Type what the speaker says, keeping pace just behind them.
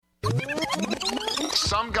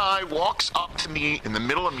Some guy walks up to me in the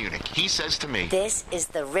middle of Munich. He says to me, "This is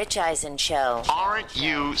the Rich Eisen Show. Aren't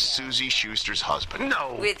you Susie Schuster's husband?"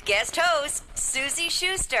 No. With guest host, Susie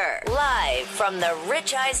Schuster. Live from the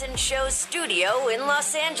Rich Eisen Show studio in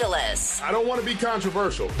Los Angeles. I don't want to be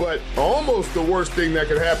controversial, but almost the worst thing that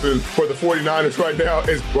could happen for the 49ers right now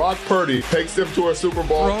is Brock Purdy takes them to a Super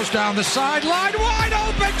Bowl. Rolls down the sideline, wide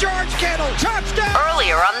open, George Kittle, touchdown!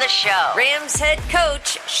 Earlier on the show, Rams head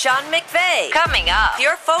coach Sean McVay. Coming up,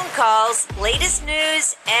 your phone calls, latest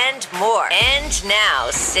news, and more. And now,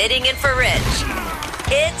 sitting in for Rich,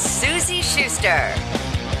 it's Susie Schuster.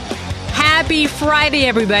 Happy Friday,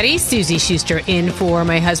 everybody. Susie Schuster in for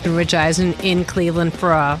my husband, Rich Eisen, in Cleveland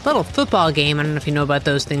for a little football game. I don't know if you know about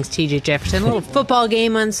those things, TJ Jefferson. A little football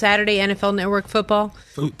game on Saturday, NFL Network football.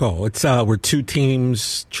 Football. It's where two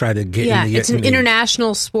teams try to get in the... It's an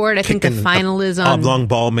international sport. I think the final is on oblong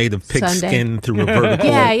ball made of pig Sunday. skin through a vertical.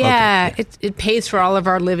 Yeah. It pays for all of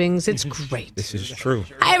our livings. It's great. This is true.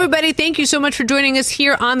 Hi, everybody. Thank you so much for joining us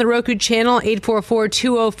here on the Roku channel,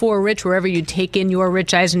 844-204-RICH, wherever you take in your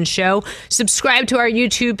Rich Eisen show. Subscribe to our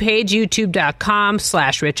YouTube page,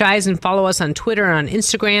 youtube.com/Rich Eisen. Follow us on Twitter and on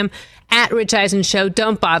Instagram, @Rich Eisen Show.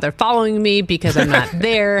 Don't bother following me because I'm not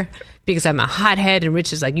there. Because I'm a hothead, and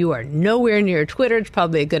Rich is like, you are nowhere near Twitter. It's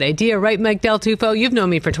probably a good idea, right, Mike Del Tufo? You've known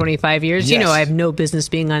me for 25 years. Yes. You know I have no business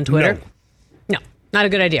being on Twitter. No, not a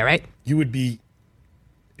good idea, right? You would be...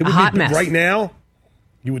 It would hot mess. Right now,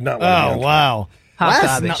 you would not want to be on Twitter. Wow.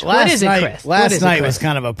 What is it, Chris? Last night was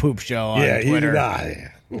kind of a poop show on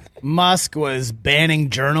Twitter. Musk was banning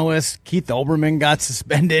journalists. Keith Olbermann got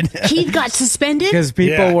suspended. Keith got suspended? Because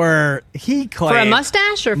people were... He claimed... For a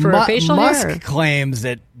mustache or for a facial hair? Musk claims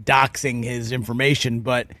that doxing his information,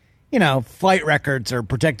 but, flight records are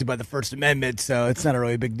protected by the First Amendment, so it's not a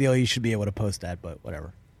really big deal. You should be able to post that, but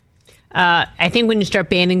whatever. I think when you start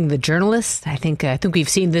banning the journalists, I think we've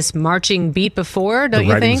seen this marching beat before, don't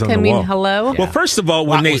you think? I mean, hello? Well, first of all,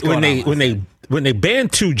 when they banned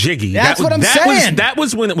 2Jiggy, that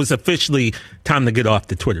was when it was officially time to get off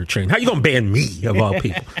the Twitter train. How you going to ban me, of all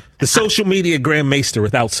people? The social media Grand Maester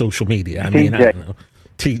without social media. I mean, I don't know.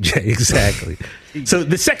 TJ, exactly. So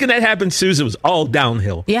the second that happened, Susan, it was all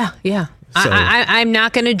downhill. Yeah. So, I'm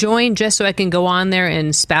not going to join just so I can go on there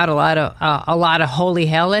and spout a lot of holy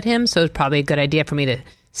hell at him. So it's probably a good idea for me to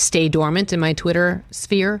stay dormant in my Twitter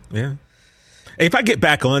sphere. Yeah. If I get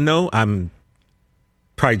back on, though, I'm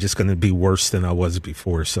probably just going to be worse than I was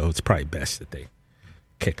before. So it's probably best that they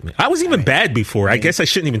kick me. I was even bad before. I guess I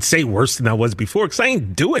shouldn't even say worse than I was before because I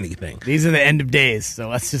ain't do anything. These are the end of days, so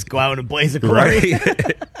let's just go out and blaze a glory.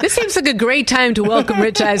 Right. This seems like a great time to welcome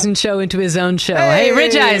Rich Eisen Show into his own show. Hey,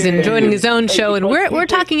 Rich Eisen joining his own show, and we're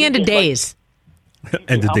talking end of days.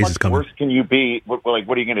 End of days is coming. How much worse can you be? What are you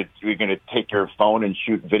going to do? You're going to take your phone and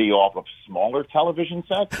shoot video off of smaller television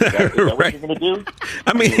sets? Is that Right. what you're going to do?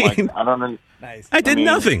 I mean, I don't know. Nice. I did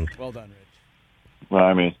nothing. Well done, Rich.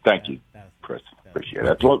 Well, thank you, Chris. Appreciate it.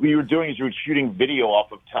 That's what you were doing is you were shooting video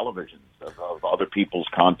off of televisions of other people's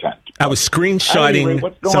content. I was screenshotting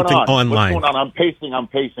something online. What's going on? I'm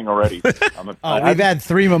pacing already. We've had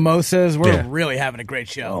 3 mimosas. We're really having a great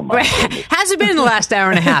show. How's it been in the last hour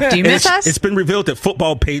and a half? Do you miss us? It's been revealed that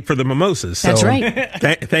football paid for the mimosas. So that's right.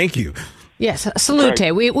 Thank you. Yes, salute.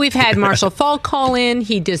 Right. We've had Marshall Falk call in.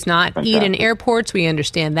 He does not eat in airports. We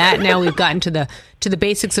understand that. Now we've gotten to the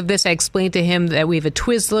basics of this. I explained to him that we have a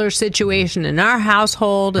Twizzler situation in our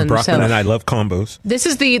household, and Brockman and I love combos. This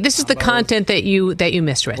is the content that you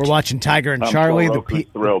missed, Rich. We're watching Tiger and Charlie.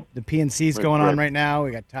 The PNC's going on right now. We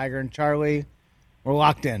got Tiger and Charlie. We're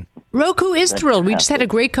locked in. Roku is thrilled. We just had a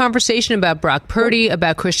great conversation about Brock Purdy,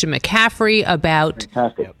 about Christian McCaffrey, about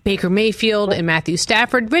Baker Mayfield and Matthew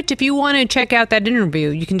Stafford. Rich, if you want to check out that interview,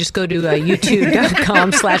 you can just go to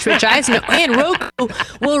youtube.com/Rich Eisen, and Roku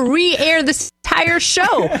will re-air this entire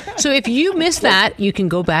show. So if you missed that, you can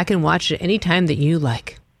go back and watch it anytime that you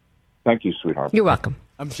like. Thank you, sweetheart. You're welcome.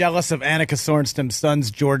 I'm jealous of Annika Sorenstam's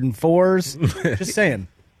son's Jordan 4s. Just saying.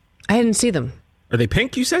 I didn't see them. Are they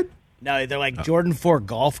pink, you said? No, they're like Jordan 4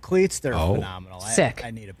 golf cleats. They're phenomenal. Sick. I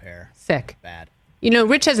need a pair. Sick. Bad.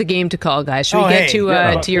 Rich has a game to call, guys. Should we get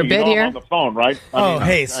to your bid here? I'm on the phone, right?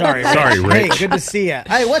 Sorry. Sorry, Rich. Hey, good to see you.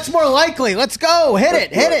 Hey, what's more likely? Let's go. Hit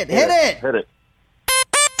it. Hit it.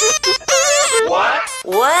 What?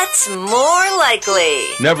 What's more likely?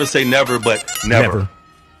 Never say never, but never.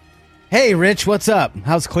 Hey, Rich, what's up?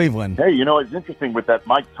 How's Cleveland? Hey, it's interesting with that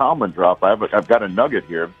Mike Tomlin drop. I've got a nugget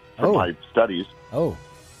here from my studies. Oh.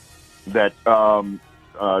 That John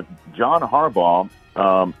Harbaugh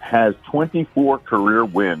has 24 career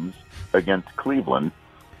wins against Cleveland.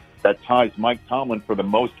 That ties Mike Tomlin for the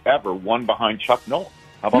most ever, one behind Chuck Noll.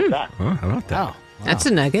 How about that? How about that? Wow. That's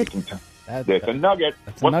a nugget. It's a nugget.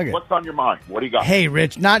 What's on your mind? What do you got? Hey,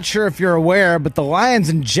 Rich, not sure if you're aware, but the Lions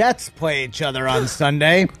and Jets play each other on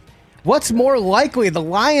Sunday. What's more likely, the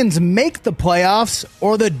Lions make the playoffs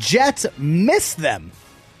or the Jets miss them?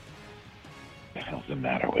 What the hell's the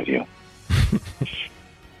matter with you?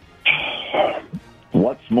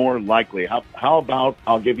 What's more likely? How about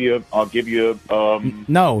I'll give you.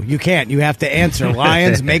 No, you can't. You have to answer.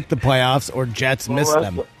 Lions make the playoffs or Jets miss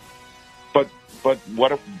them. But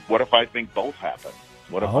what if I think both happen?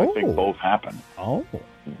 What if I think both happen? Oh,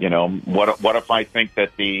 what if I think that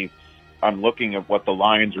I'm looking at what the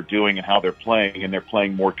Lions are doing and how they're playing, and they're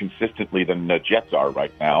playing more consistently than the Jets are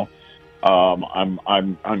right now.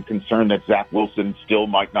 I'm concerned that Zach Wilson still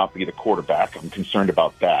might not be the quarterback. I'm concerned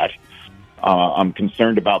about that. I'm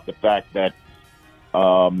concerned about the fact that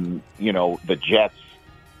the Jets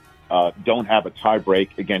don't have a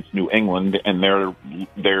tiebreak against New England, and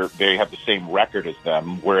they have the same record as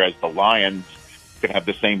them, whereas the Lions could have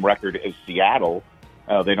the same record as Seattle.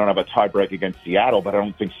 They don't have a tiebreak against Seattle, but I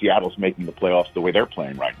don't think Seattle's making the playoffs the way they're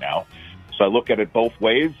playing right now. So I look at it both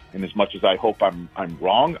ways, and as much as I hope I'm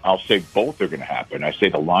wrong, I'll say both are going to happen. I say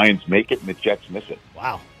the Lions make it and the Jets miss it.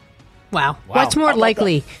 Wow. What's more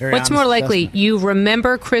likely? You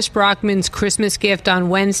remember Chris Brockman's Christmas gift on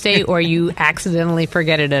Wednesday, or you accidentally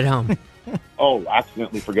forget it at home? Oh,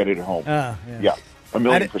 accidentally forget it at home. Yeah.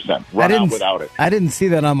 1,000,000%. Run out without it. I didn't see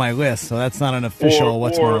that on my list, so that's not an official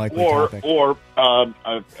what's more likely topic.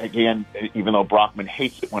 Again, even though Brockman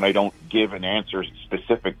hates it when I don't give an answer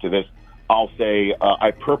specific to this, I'll say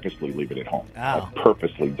I purposely leave it at home. Oh. I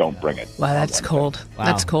purposely don't bring it. Wow, that's cold. Wow.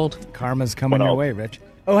 That's cold. Karma's coming your way, Rich.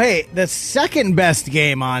 Oh, hey, the second best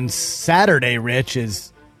game on Saturday, Rich,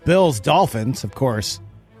 is Bills-Dolphins, of course.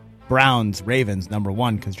 Browns-Ravens, number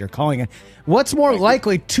one, because you're calling it. What's more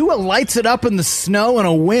likely, Tua lights it up in the snow and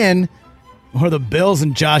a win, or the Bills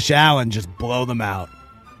and Josh Allen just blow them out?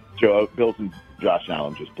 Bills and Josh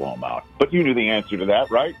Allen just blow them out. But you knew the answer to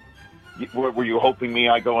that, right? Were you hoping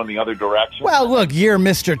I go in the other direction? Well, look, you're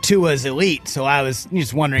Mr. Tua's elite, so I was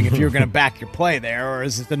just wondering if you were going to back your play there, or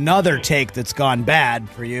is it another take that's gone bad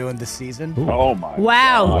for you in this season? Oh, my God.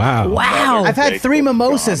 Wow. I've had 3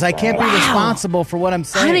 mimosas. I can't be responsible for what I'm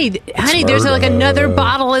saying. Honey, there's like another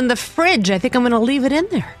bottle in the fridge. I think I'm going to leave it in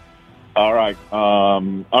there. All right.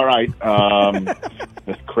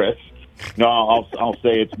 Chris. No, I'll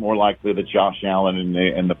say it's more likely that Josh Allen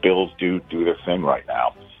and the Bills do their thing right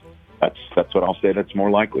now. That's what I'll say. That's more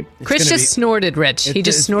likely. Chris just snorted, Rich. He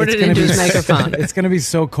just snorted into his microphone. It's going to be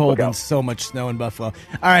so cold and so much snow in Buffalo.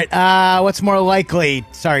 All right, what's more likely?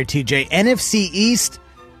 Sorry, TJ. NFC East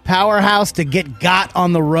powerhouse to get got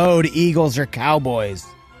on the road, Eagles or Cowboys?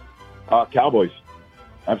 Cowboys.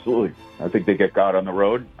 Absolutely. I think they get got on the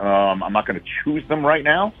road. I'm not going to choose them right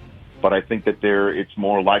now, but I think that it's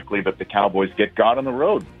more likely that the Cowboys get got on the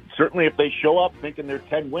road. Certainly if they show up thinking their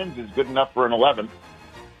 10 wins is good enough for an 11.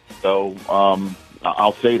 So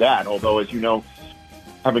I'll say that, although, as you know,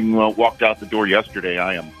 having walked out the door yesterday,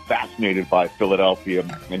 I am fascinated by Philadelphia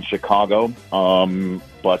and Chicago.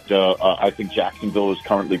 But I think Jacksonville is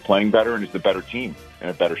currently playing better and is the better team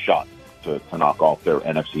and a better shot to knock off their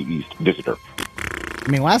NFC East visitor. I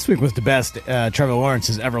mean, last week was the best Trevor Lawrence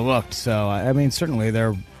has ever looked. So, I mean, certainly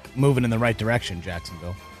they're moving in the right direction,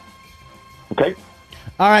 Jacksonville. Okay.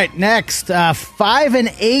 All right, next,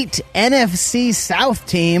 5-8 NFC South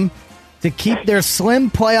team to keep their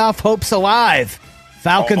slim playoff hopes alive.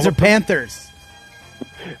 Falcons or Panthers?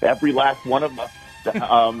 Every last one of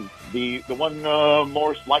them. The one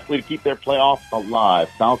most likely to keep their playoff alive,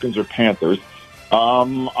 Falcons or Panthers.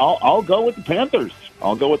 I'll go with the Panthers.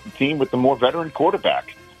 I'll go with the team with the more veteran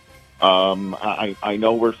quarterback. I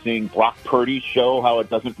know we're seeing Brock Purdy show how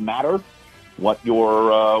it doesn't matter what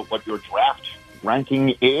your draft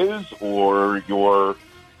ranking is or your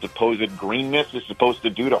supposed greenness is supposed to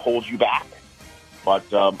do to hold you back. But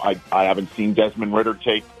I haven't seen Desmond Ridder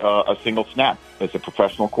take a single snap as a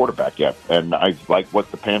professional quarterback yet. And I like what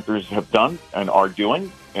the Panthers have done and are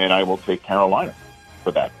doing, and I will take Carolina for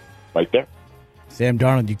that right there. Sam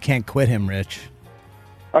Darnold, you can't quit him, Rich.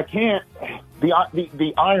 I can't.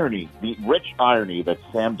 The irony, the rich irony that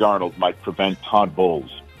Sam Darnold might prevent Todd Bowles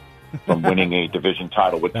from winning a division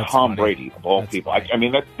title with Tom Brady, of all people. I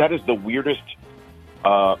mean, that is the weirdest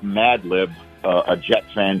Mad Lib a Jet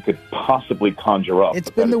fan could possibly conjure up.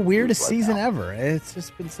 It's been the weirdest season ever. It's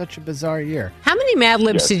just been such a bizarre year. How many Mad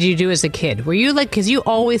Libs did you do as a kid? Were you like, because you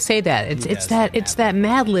always say that. It's that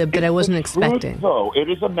Mad Lib that I wasn't expecting. So it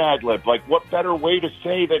is a Mad Lib. Like, what better way to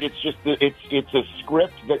say that it's just it's a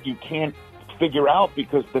script that you can't figure out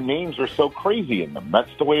because the names are so crazy in them.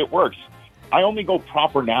 That's the way it works. I only go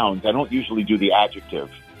proper nouns. I don't usually do the adjective,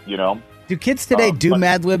 you know? Do kids today do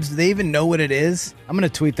Mad Libs? Do they even know what it is? I'm going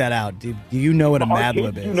to tweet that out. Do you know what a Mad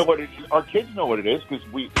Lib is? Our kids know what it is because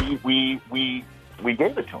we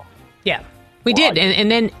gave it to them. Yeah, we did. And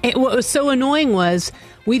then what was so annoying was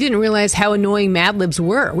we didn't realize how annoying Mad Libs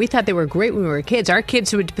were. We thought they were great when we were kids. Our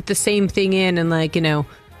kids would put the same thing in and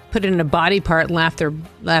put it in a body part and laugh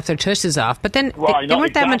their tushes off. But then they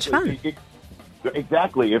weren't that much fun.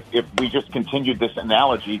 Exactly. If we just continued this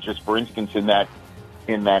analogy, just for instance, in that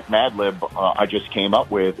Mad Lib I just came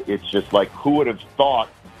up with, it's just like, who would have thought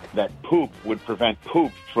that poop would prevent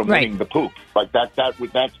poop from winning the poop? Like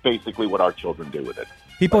that's basically what our children do with it.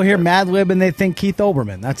 People hear Mad Lib and they think Keith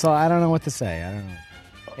Olbermann. That's all. I don't know what to say. I don't know.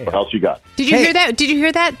 Hey, what else you got? Did you hear that? Did you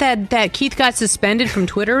hear that Keith got suspended from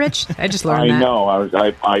Twitter, Rich? I just learned that. I know.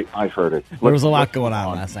 I heard it. There was a lot going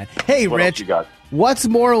on last night. Hey, what Rich. Else you got? What's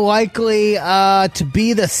more likely to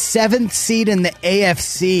be the 7th seed in the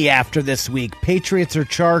AFC after this week, Patriots or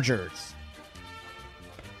Chargers?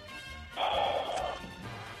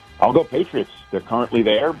 I'll go Patriots. They're currently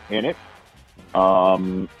there in it,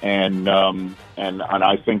 and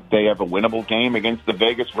I think they have a winnable game against the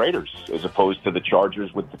Vegas Raiders, as opposed to the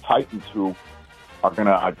Chargers with the Titans, who are going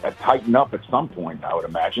to tighten up at some point, I would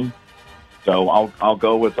imagine. So I'll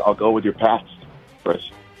go with your Pats, Chris.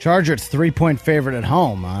 Chargers 3-point favorite at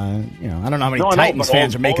home. I don't know how many Titans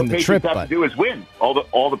fans are making the trip. All the Patriots have to do is win.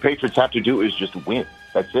 All the Patriots have to do is just win.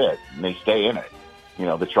 That's it, and they stay in it.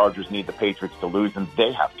 The Chargers need the Patriots to lose, and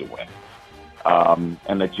they have to win.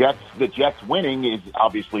 And the Jets winning is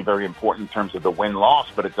obviously very important in terms of the win-loss,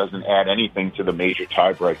 but it doesn't add anything to the major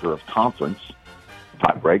tiebreaker of conference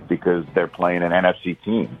tiebreak because they're playing an NFC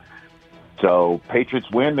team. So Patriots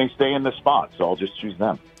win, they stay in the spot. So I'll just choose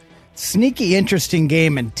them. Sneaky, interesting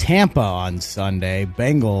game in Tampa on Sunday.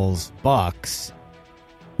 Bengals, Bucks.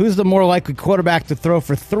 Who's the more likely quarterback to throw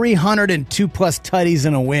for 302-plus tutties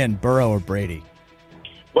in a win, Burrow or Brady?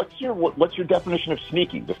 What's your definition of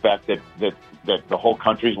sneaky? The fact that the whole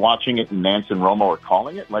country's watching it and Nance and Romo are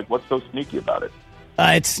calling it? Like, what's so sneaky about it?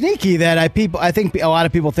 It's sneaky that I think a lot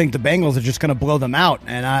of people think the Bengals are just going to blow them out,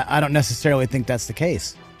 and I don't necessarily think that's the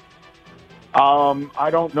case. I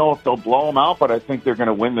don't know if they'll blow them out, but I think they're going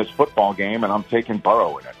to win this football game, and I'm taking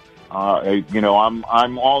Burrow in it.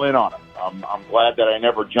 I'm all in on him. I'm glad that I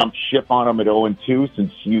never jumped ship on him at 0-2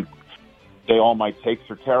 since you say all my takes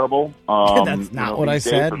are terrible. That's not what I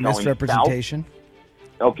said. Misrepresentation.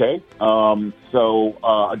 South. Okay. So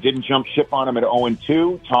I didn't jump ship on him at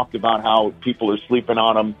 0-2. Talked about how people are sleeping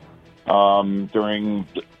on him during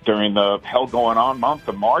the hell going on month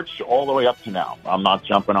of March all the way up to now. I'm not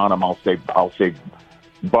jumping on him. I'll say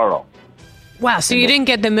Burrow. Wow. So you didn't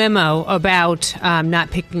get the memo about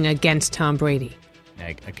not picking against Tom Brady.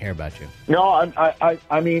 I care about you. No,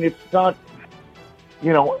 I mean, it's not,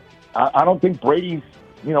 I don't think Brady's,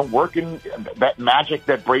 working that magic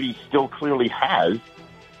that Brady still clearly has.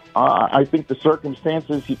 I think the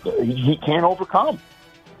circumstances he can't overcome.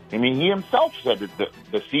 I mean, he himself said that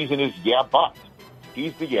the season is but.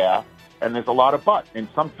 He's the and there's a lot of but. And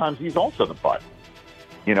sometimes he's also the but.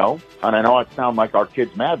 And I know I sound like our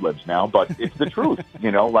kids' Mad Libs now, but it's the truth.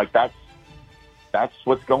 Like that's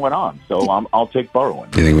what's going on. So I'll take Burrow.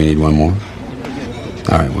 Do you think we need one more?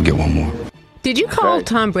 All right, we'll get one more. Did you call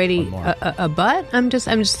Tom Brady a butt? I'm just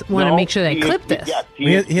want to make sure that I clip this. Yes,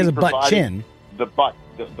 he has a butt chin. The butt,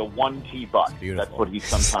 the 1T butt. That's what he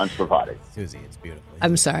sometimes provided. Susie, it's beautiful.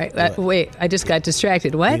 I'm sorry. Wait, I just got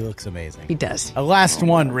distracted. What? He looks amazing. He does. A last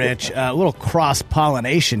one, Rich. A little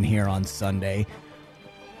cross-pollination here on Sunday.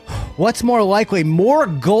 What's more likely, more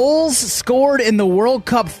goals scored in the World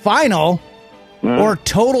Cup final or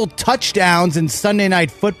total touchdowns in Sunday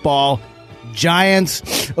Night Football?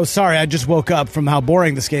 Giants. Oh, sorry, I just woke up from how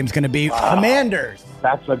boring this game's going to be. Commanders.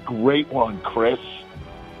 That's a great one, Chris.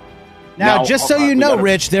 Now just so you know,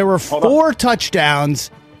 Rich, there were 4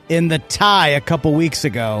 touchdowns in the tie a couple weeks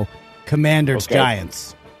ago. Commanders,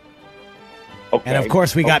 Giants. Okay. And, of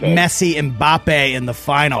course, we got Messi and Mbappe in the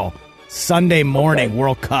final. Sunday morning,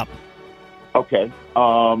 World Cup. Okay.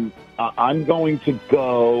 I'm going to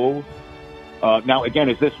go... now, again,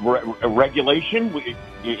 is this a regulation?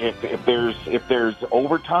 If there's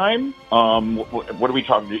overtime, what are we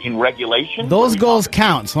talking in regulation? Those goals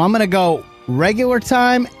count. So I'm going to go regular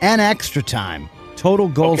time and extra time. Total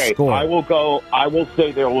goals scored. I will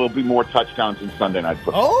say there will be more touchdowns in Sunday Night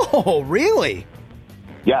Football. Oh, really?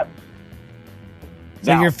 Yes.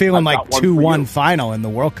 So you're feeling like 2-1 final in the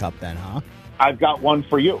World Cup then, huh? I've got one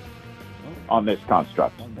for you on this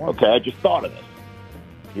construct. Okay, I just thought of this.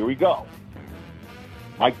 Here we go.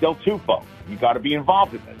 Mike Del Tufo, you got to be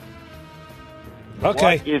involved in this.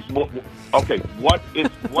 Okay. What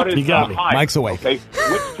is You got me. higher? Mike's awake. Okay.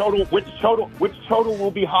 Which total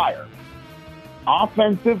will be higher?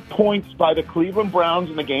 Offensive points by the Cleveland Browns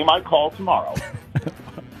in the game I call tomorrow.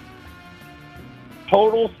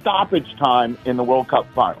 Total stoppage time in the World Cup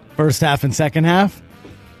final. First half and second half?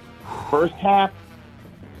 First half,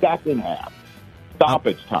 second half.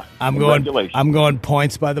 Stoppage time. I'm going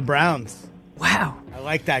points by the Browns. Wow. I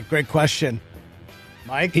like that. Great question.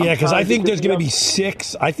 Mike? Yeah, because I think there's going to be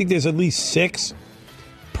 6. I think there's at least 6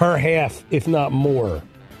 per half, if not more,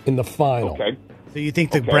 in the final. Okay. So you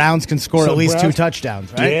think the Browns can score at least 2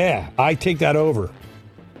 touchdowns, right? Yeah, I take that over.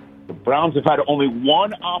 The Browns have had only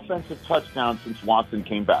one offensive touchdown since Watson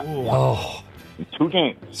came back. Oh. In 2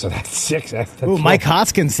 games. So that's 6. That's Mike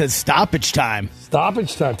Hoskins says stoppage time.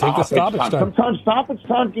 Stoppage time. Take the stoppage time. Sometimes stoppage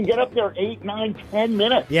time can get up there 8, 9, 10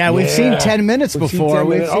 minutes. Yeah, we've seen 10 minutes before.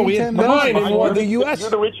 We had 9 in the U.S. You're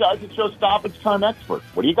the Rich Eisen Show stoppage time expert.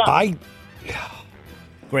 What do you got?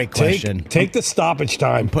 Great question. Take the stoppage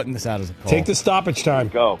time. I'm putting this out as a poll. Take the stoppage time.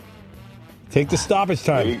 Go. Take the stoppage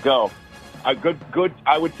time. There you go. Good.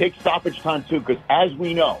 I would take stoppage time too, because as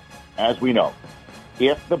we know,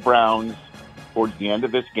 if the Browns towards the end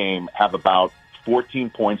of this game have about 14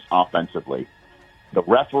 points offensively, the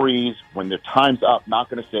referees, when their time's up, not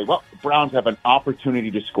going to say, well, the Browns have an opportunity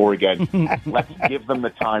to score again. Let's give them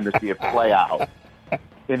the time to see it play out.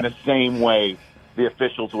 In the same way, the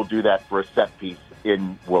officials will do that for a set piece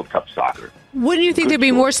in World Cup soccer. Wouldn't you think there'd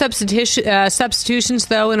be more substitutions,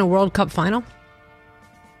 though, in a World Cup final?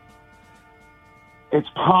 It's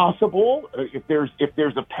possible. If there's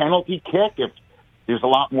a penalty kick, if there's a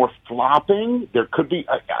lot more flopping, there could be.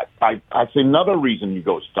 That's another reason you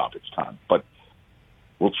go stoppage time. But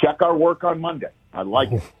we'll check our work on Monday. I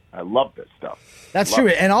like it. I love this stuff. That's true.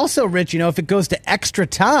 And also, Rich, if it goes to extra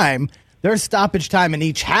time, there's stoppage time in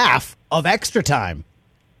each half of extra time.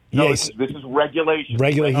 No, Yes. this is regulation.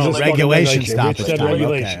 Regulation stoppage Rich said time.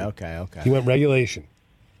 regulation. Okay. He went regulation.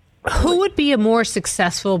 Who would be a more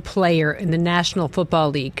successful player in the National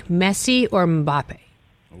Football League, Messi or Mbappe?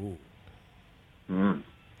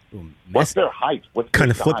 What's their height?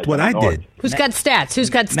 Kind of flipped what I did. Who's got stats?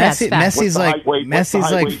 Fast. Messi's like What's the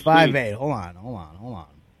height, weight, 5'8". Hold on.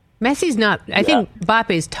 Messi's not. I think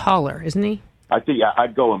Mbappe's taller, isn't he? I think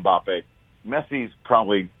I'd go Mbappe. Messi's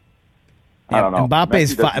probably. I don't know.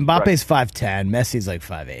 Mbappe's 5'10". Messi's like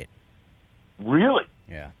 5'8". Really?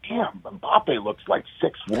 Yeah. Damn, Mbappe looks like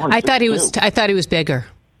 6'1". I thought he was bigger.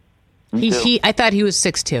 I thought he was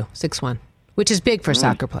 6'2", 6'1", which is big for a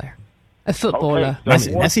soccer player, a footballer. Okay,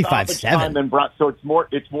 so Messi 5'7". So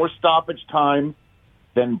it's more stoppage time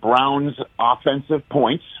than Brown's offensive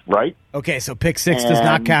points, right? Okay, so pick 6 does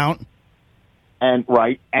not count. And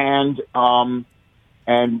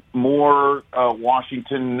more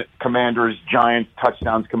Washington Commanders Giants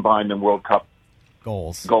touchdowns combined than World Cup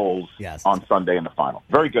goals on Sunday in the final.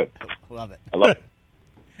 Very good. Love it. I love it.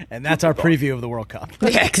 And that's our preview of the World Cup.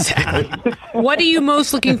 Yeah, exactly. What are you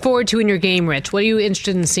most looking forward to in your game, Rich? What are you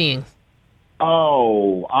interested in seeing?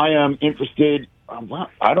 Oh, I am interested. I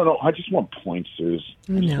don't know. I just want points, Suze.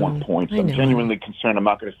 I just want points. I'm genuinely concerned I'm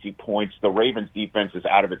not going to see points. The Ravens' defense is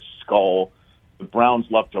out of its skull. The Browns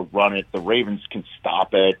love to run it. The Ravens can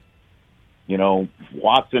stop it.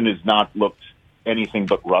 Watson has not looked anything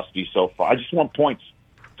but rusty so far. I just want points.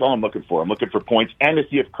 That's all I'm looking for. I'm looking for points and to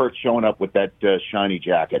see if Kurt's showing up with that shiny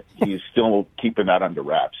jacket. He's still keeping that under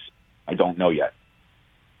wraps. I don't know yet.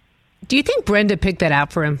 Do you think Brenda picked that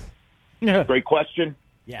out for him? Great question.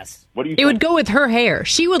 Yes. What do you think? It would go with her hair.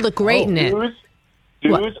 She would look great in it.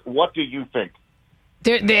 Dudes, what do you think?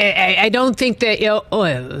 I don't think that.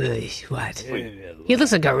 What? He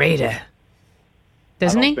looks like a Raider,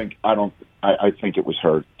 doesn't he? I think it was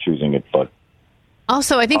her choosing it, but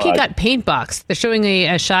also I think he got paint boxed. They're showing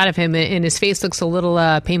a shot of him, and his face looks a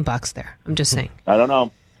little paint boxed there. I'm just saying. I don't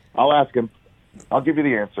know. I'll ask him. I'll give you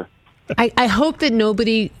the answer. I hope that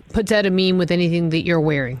nobody puts out a meme with anything that you're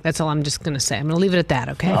wearing. That's all I'm just going to say. I'm going to leave it at that,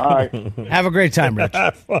 okay? All right. Have a great time, Rich.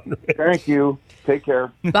 Have fun, Rich. Thank you. Take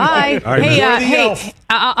care. Bye. Right, hey,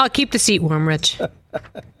 I'll keep the seat warm, Rich.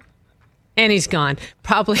 And he's gone.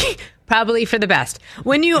 Probably for the best.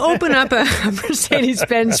 When you open up a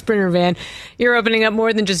Mercedes-Benz Sprinter van, you're opening up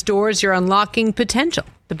more than just doors. You're unlocking potential.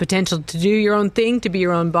 The potential to do your own thing, to be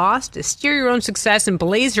your own boss, to steer your own success, and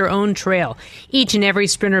blaze your own trail. Each and every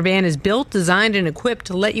Sprinter van is built, designed, and equipped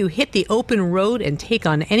to let you hit the open road and take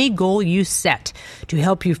on any goal you set. To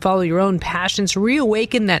help you follow your own passions,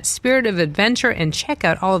 reawaken that spirit of adventure, and check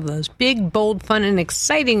out all of those big, bold, fun, and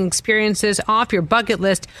exciting experiences off your bucket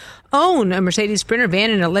list, own a Mercedes Sprinter van,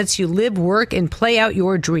 and it lets you live, work, and play out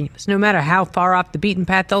your dreams. No matter how far off the beaten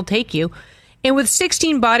path they'll take you, And with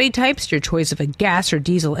 16 body types, your choice of a gas or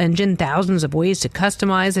diesel engine, thousands of ways to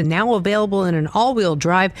customize, and now available in an all-wheel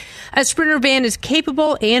drive, a Sprinter van is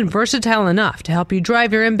capable and versatile enough to help you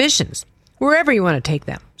drive your ambitions wherever you want to take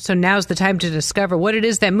them. So now's the time to discover what it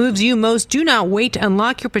is that moves you most. Do not wait to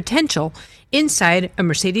unlock your potential inside a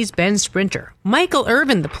Mercedes-Benz Sprinter. Michael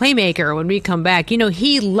Irvin, the playmaker, when we come back,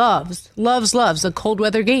 he loves a cold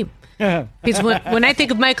weather game. Because when I think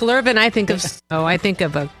of Michael Irvin, I think of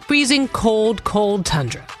a freezing cold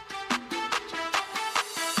tundra.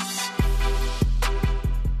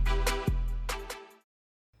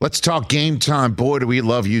 Let's talk Game Time. Boy, do we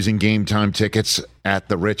love using Game Time tickets at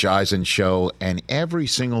the Rich Eisen Show. And every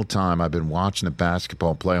single time I've been watching the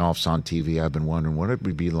basketball playoffs on TV, I've been wondering what it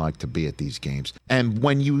would be like to be at these games. And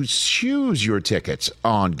when you choose your tickets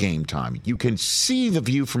on Game Time, you can see the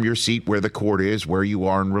view from your seat where the court is, where you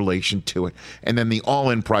are in relation to it. And then the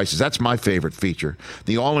all-in prices. That's my favorite feature.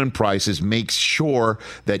 The all-in prices makes sure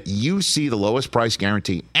that you see the lowest price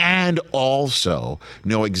guarantee and also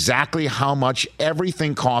know exactly how much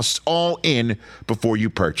everything costs all in before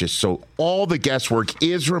you purchase. So all the guesswork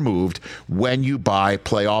is removed when you buy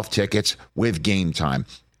playoff tickets with Game Time.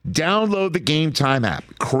 Download the Game Time app,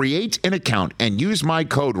 create an account, and use my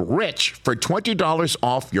code RICH for $20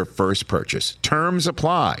 off your first purchase. Terms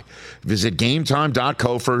apply. Visit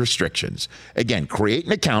GameTime.co for restrictions. Again, create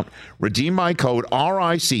an account, redeem my code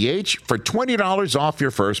RICH for $20 off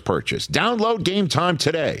your first purchase. Download Game Time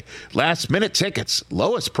today. Last minute tickets,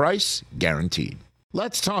 lowest price guaranteed.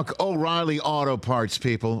 Let's talk O'Reilly Auto Parts,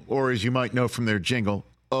 people, or as you might know from their jingle,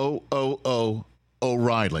 O'Reilly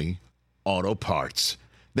Auto Parts.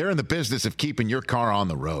 They're in the business of keeping your car on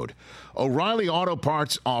the road. O'Reilly Auto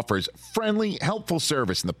Parts offers friendly, helpful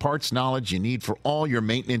service and the parts knowledge you need for all your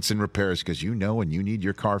maintenance and repairs, because when you need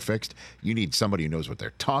your car fixed, you need somebody who knows what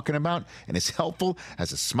they're talking about and is helpful,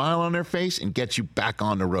 has a smile on their face, and gets you back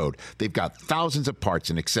on the road. They've got thousands of parts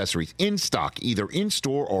and accessories in stock, either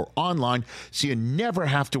in-store or online, so you never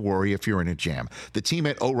have to worry if you're in a jam. The team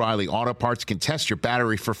at O'Reilly Auto Parts can test your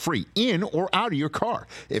battery for free in or out of your car.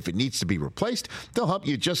 If it needs to be replaced, they'll help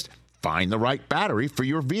you just find the right battery for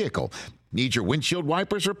your vehicle. Need your windshield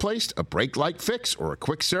wipers replaced, a brake light fix, or a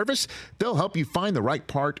quick service? They'll help you find the right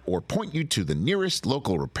part or point you to the nearest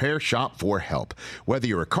local repair shop for help. Whether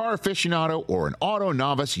you're a car aficionado or an auto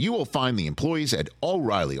novice, you will find the employees at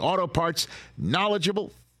O'Reilly Auto Parts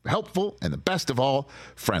knowledgeable, helpful, and the best of all,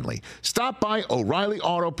 friendly. Stop by O'Reilly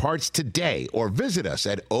Auto Parts today or visit us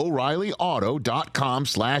at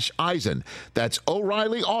O'ReillyAuto.com/Eisen. That's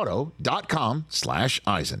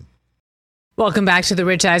O'ReillyAuto.com/Eisen. Welcome back to the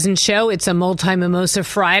Rich Eisen Show. It's a multi-mimosa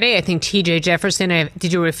Friday. I think TJ Jefferson,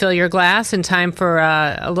 did you refill your glass in time for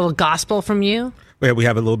a little gospel from you? Yeah, we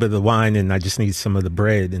have a little bit of the wine, and I just need some of the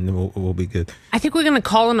bread, and then we'll be good. I think we're going to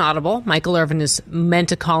call an audible. Michael Irvin is meant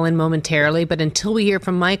to call in momentarily, but until we hear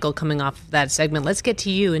from Michael coming off of that segment, let's get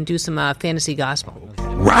to you and do some fantasy gospel.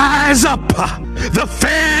 Rise up! The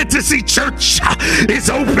fantasy church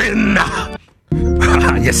is open!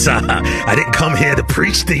 Yes, I didn't come here to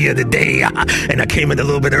preach to you today, and I came in a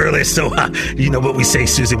little bit early, so you know what we say,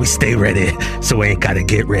 Susie, we stay ready, so we ain't got to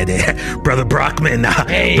get ready. Brother Brockman,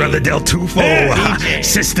 hey. Brother Del Tufo, hey,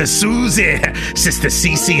 Sister Susie, Sister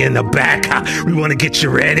Cece in the back, we want to get you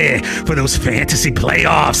ready for those fantasy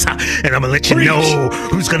playoffs, and I'm going to let you know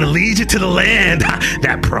who's going to lead you to the land,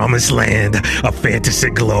 that promised land of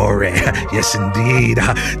fantasy glory. Yes, indeed.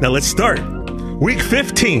 Now let's start. Week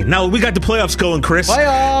 15. Now we got the playoffs going, Chris.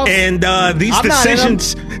 Playoffs. And these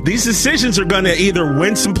decisions are going to either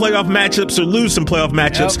win some playoff matchups or lose some playoff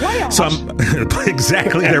matchups. So I'm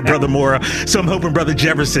exactly there, Brother Mora. So I'm hoping Brother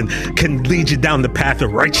Jefferson can lead you down the path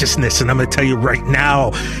of righteousness. And I'm going to tell you right now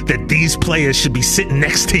that these players should be sitting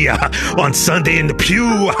next to you on Sunday in the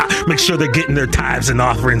pew. Make sure they're getting their tithes and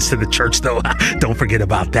offerings to the church, though. Don't forget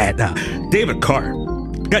about that. David Carr.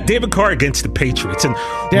 Got David Carr against the Patriots. And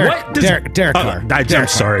Derek Carr. I'm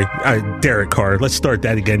sorry. Derek Carr. Let's start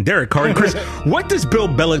that again. Derek Carr. And Chris, what does Bill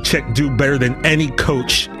Belichick do better than any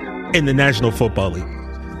coach in the National Football League?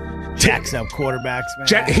 Jacks up quarterbacks,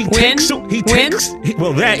 man. He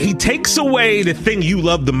takes away the thing you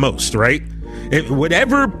love the most, right?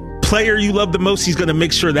 Whatever player you love the most, he's going to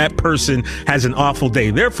make sure that person has an awful day.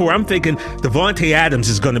 Therefore, I'm thinking Devontae Adams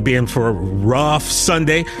is going to be in for a rough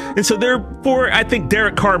Sunday. And so therefore, I think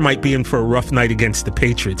Derek Carr might be in for a rough night against the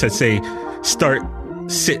Patriots. I'd say start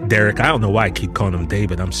sit Derek. I don't know why I keep calling him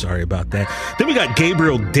David. I'm sorry about that. Then we got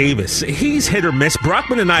Gabriel Davis. He's hit or miss.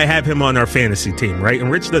 Brockman and I have him on our fantasy team, right?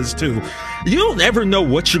 And Rich does too. You don't ever know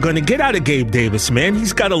what you're going to get out of Gabe Davis, man.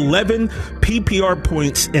 He's got 11 PPR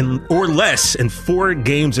points or less in 4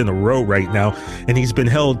 games in a row right now, and he's been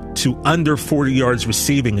held to under 40 yards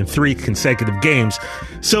receiving in 3 consecutive games.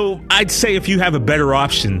 So I'd say if you have a better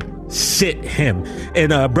option, sit him. And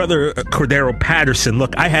brother Cordero Patterson,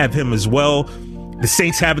 look, I have him as well. The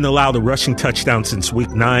Saints haven't allowed a rushing touchdown since week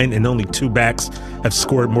 9, and only 2 backs have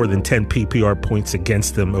scored more than 10 PPR points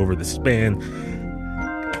against them over the span.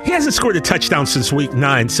 He hasn't scored a touchdown since week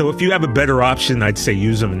 9, so if you have a better option, I'd say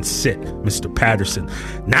use him and sit Mr. Patterson.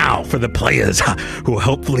 Now for the players who will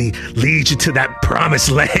hopefully lead you to that promised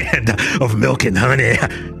land of milk and honey.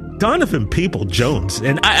 Donovan People-Jones,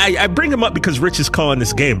 and I bring him up because Rich is calling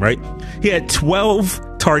this game, right? He had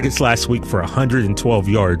 12 targets last week for 112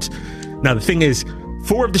 yards. Now, the thing is,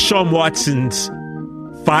 4 of Deshaun Watson's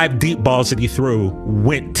 5 deep balls that he threw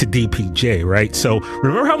went to DPJ, right? So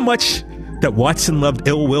remember how much that Watson loved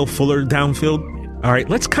Will Fuller downfield? All right,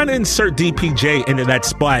 let's kind of insert DPJ into that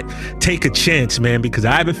spot. Take a chance, man, because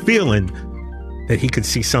I have a feeling that he could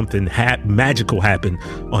see something magical happen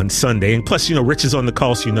on Sunday. And plus, Rich is on the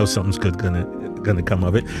call, so something's good gonna come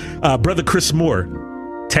of it. Brother Chris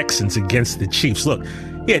Moore, Texans against the Chiefs. Look,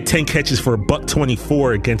 he had 10 catches for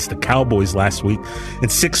 $124 against the Cowboys last week,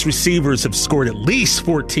 and 6 receivers have scored at least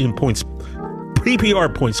 14 points.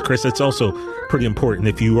 PPR points, Chris. That's also pretty important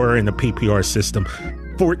if you are in the PPR system.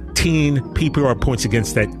 14 PPR points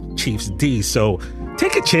against that Chiefs D. So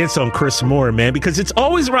take a chance on Chris Moore, man, because it's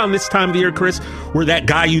always around this time of the year, Chris, where that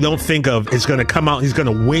guy you don't think of is going to come out and he's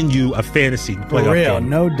going to win you a fantasy playoff game.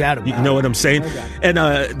 No doubt about it. You know what I'm saying? And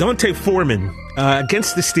Dante Foreman,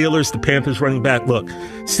 against the Steelers, the Panthers running back. Look,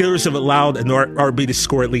 Steelers have allowed an RB to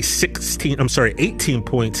score at least 18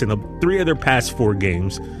 points in 3 of their past 4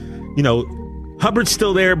 games. Hubbard's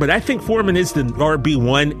still there, but I think Foreman is the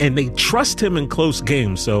RB1, and they trust him in close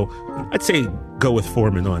games. So I'd say go with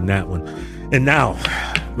Foreman on that one. And now,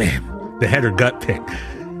 man, the head or gut pick.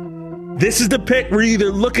 This is the pick where you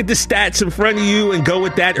either look at the stats in front of you and go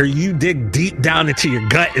with that, or you dig deep down into your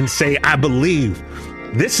gut and say, I believe.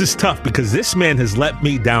 This is tough because this man has let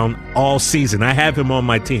me down all season. I have him on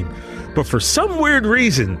my team. But for some weird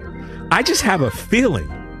reason, I just have a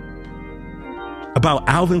feeling about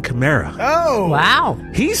Alvin Kamara. Oh, wow.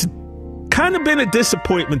 He's kind of been a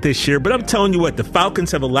disappointment this year, but I'm telling you what, the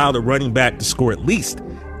Falcons have allowed a running back to score at least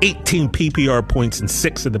 18 PPR points in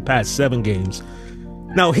 6 of the past 7 games.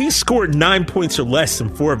 Now, he's scored 9 points or less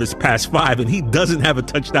in 4 of his past 5, and he doesn't have a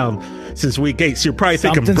touchdown since week 8. So you're probably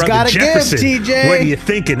thinking, Brother Jefferson, what are you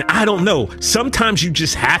thinking? I don't know. Sometimes you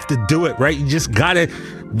just have to do it, right? You just got to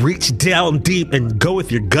reach down deep and go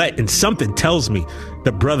with your gut, and something tells me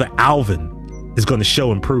that Brother Alvin is going to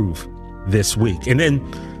show and prove this week. And then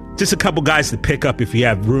just a couple guys to pick up if you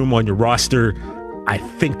have room on your roster. I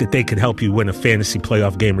think that they could help you win a fantasy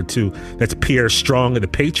playoff game or 2. That's Pierre Strong of the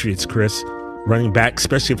Patriots, Chris, running back,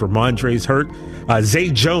 especially if Ramondre's hurt.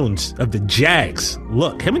 Zay Jones of the Jags.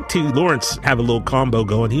 Look, him and T. Lawrence have a little combo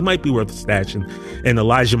going. He might be worth a stash. And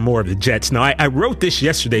Elijah Moore of the Jets. Now, I wrote this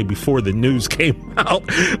yesterday before the news came out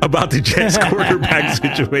about the Jets quarterback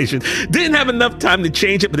situation. Didn't have enough time to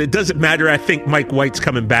change it, but it doesn't matter. I think Mike White's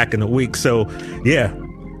coming back in a week. So, yeah,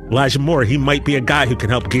 Elijah Moore, he might be a guy who can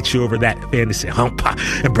help get you over that fantasy hump.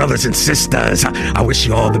 And brothers and sisters, I wish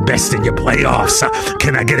you all the best in your playoffs.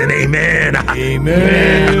 Can I get an amen?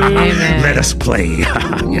 Amen. Amen. Let us play.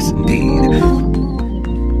 Yes, indeed.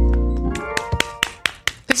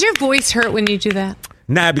 Does your voice hurt when you do that?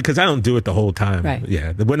 Nah, because I don't do it the whole time. Right.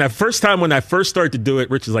 Yeah. When I first started to do it,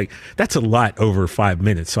 Rich is like, that's a lot over 5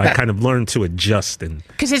 minutes. So I kind of learned to adjust.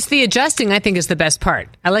 Because it's the adjusting, I think, is the best part.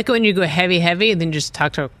 I like it when you go heavy, and then just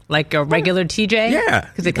talk to like a regular TJ. Yeah.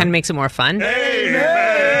 Because it kind of makes it more fun. Hey,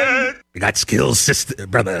 man. You got skills, sister,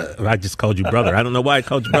 brother. I just called you brother. I don't know why I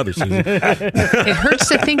called you brother, Susan. It hurts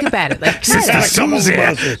to think about it. Like, Sister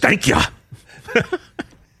Susan, thank you.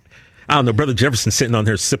 I don't know, Brother Jefferson sitting on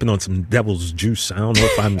here sipping on some devil's juice. I don't know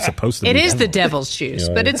if I'm supposed to. It is the devil's juice,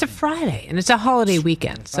 but it's a Friday and it's a holiday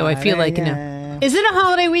weekend. So I feel like, is it a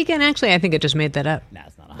holiday weekend? Actually, I think I just made that up. No,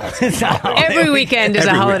 it's not a holiday. Every weekend is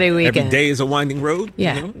a holiday weekend. Every day is a winding road.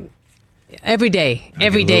 Yeah. You know? Every day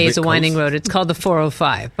is a winding road. It's called the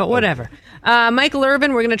 405, but whatever. Michael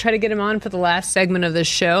Irvin, we're going to try to get him on for the last segment of this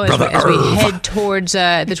show as we head towards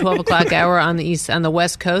the 12 o'clock hour on the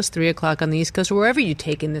West Coast, 3 o'clock on the East Coast, or wherever you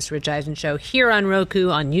take in this Rich Eisen show, here on Roku,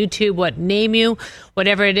 on YouTube,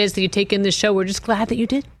 whatever it is that you take in this show. We're just glad that you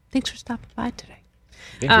did. Thanks for stopping by today.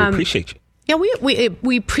 Yeah, we appreciate you. Yeah,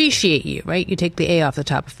 we appreciate you, right? You take the A off the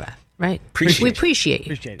top of that, right? We appreciate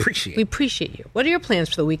you. We appreciate you. What are your plans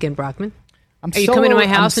for the weekend, Brockman? Are you coming to my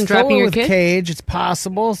house and dropping your kid? Cage, it's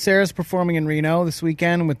possible. Sarah's performing in Reno this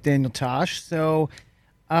weekend with Daniel Tosh, so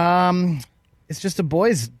it's just a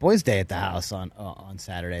boys' day at the house on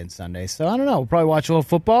Saturday and Sunday. So I don't know. We'll probably watch a little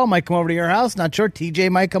football. Might come over to your house. Not sure. TJ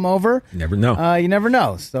might come over. Never know. You never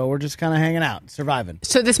know. So we're just kind of hanging out, surviving.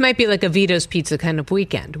 So this might be like a Vito's Pizza kind of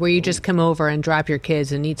weekend where you just come over and drop your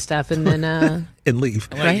kids and eat stuff and then and leave.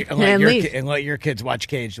 And let your kids watch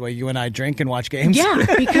Cage the way you and I drink and watch games. Yeah,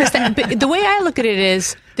 because the way I look at it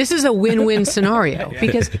is this is a win-win scenario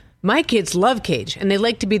because my kids love Cage, and they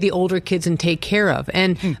like to be the older kids and take care of.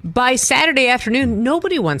 And by Saturday afternoon,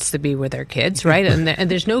 nobody wants to be with their kids, right? And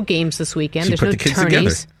there's no games this weekend. There's no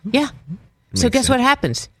tourneys. Yeah. So guess what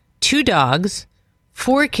happens? 2 dogs,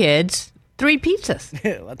 4 kids, 3 pizzas.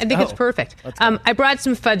 I think it's perfect. I brought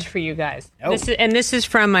some fudge for you guys. Oh. This is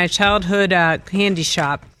from my childhood candy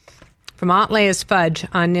shop, from Aunt Leia's Fudge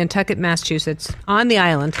on Nantucket, Massachusetts, on the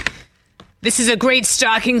island. This is a great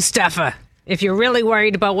stocking stuffer. If you're really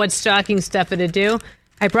worried about what stocking stuffer to do,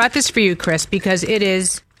 I brought this for you, Chris, because it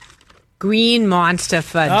is green monster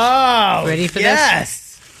fudge. Oh, ready for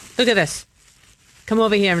this? Look at this. Come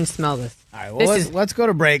over here and smell this. All right, well, let's go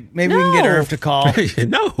to break. Maybe we can get Irv to call.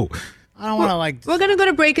 No. I don't want to We're going to go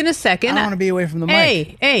to break in a second. I don't want to be away from the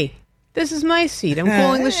mic. Hey, this is my seat. I'm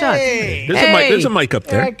calling the shots. There's a mic up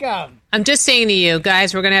there. Here I come. I'm just saying to you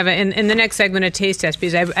guys, we're going to have in the next segment a taste test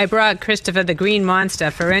because I brought Christopher the green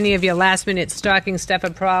monster. For any of your last minute stocking stuffer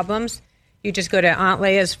problems, you just go to Aunt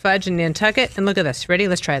Leia's Fudge in Nantucket and look at this. Ready?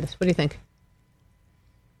 Let's try this. What do you think?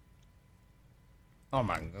 Oh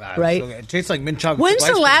my God! Right? It tastes like mint chocolate. When's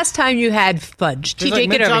the last time you had fudge?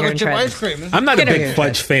 TJ, get over here and try it. I'm not a big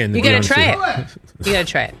fudge fan. You got to try it. You got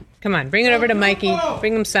to try it. Come on, bring it over to Mikey.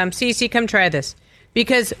 Bring him some. Cece, come try this.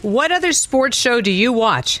 Because what other sports show do you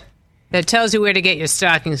watch that tells you where to get your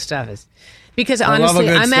stocking stuffers? Because honestly,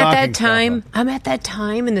 I'm at that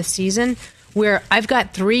time in the season where I've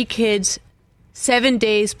got 3 kids, 7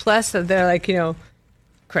 days plus. They're like,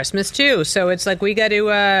 Christmas too. So it's like we got to.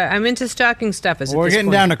 I'm into stocking stuffers. Well, we're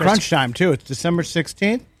getting down to crunch time too. It's December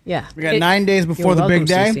 16th. Yeah, we got 9 days before the big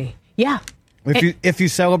day. CC. Yeah, if you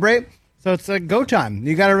celebrate. So it's like go time.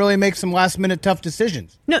 You got to really make some last minute tough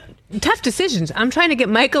decisions. No, tough decisions. I'm trying to get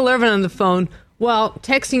Michael Irvin on the phone while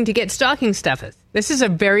texting to get stocking stuffers. This is a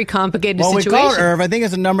very complicated situation. Well, we call Irv. I think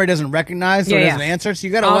it's a number he doesn't recognize, so he doesn't answer. So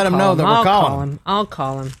you got to let him know that we're calling him. I'll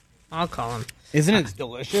call him. Isn't it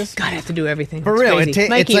delicious? God, I have to do everything. For real, it's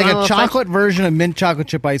like a chocolate version of mint chocolate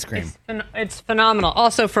chip ice cream. It's phenomenal.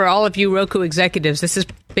 Also, for all of you Roku executives, this is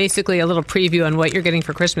basically a little preview on what you're getting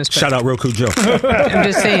for Christmas. Shout out Roku Joe. I'm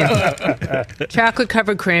just saying.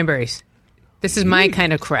 Chocolate-covered cranberries. This is my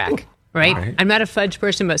kind of crack, right? I'm not a fudge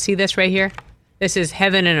person, but see this right here? This is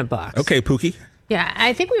heaven in a box. Okay, Pookie. Yeah,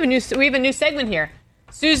 I think we have a new segment here.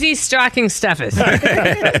 Susie's stocking stuffers.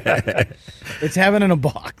 It's heaven in a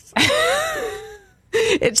box.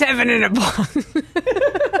 It's heaven in a box.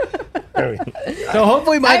 So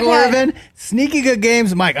hopefully, Michael Irvin, sneaky good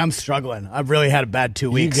games. Mike, I'm struggling. I've really had a bad 2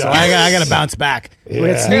 weeks, so I got to bounce back. Yeah. We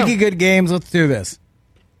got sneaky good games. Let's do this.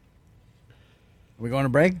 Are we going to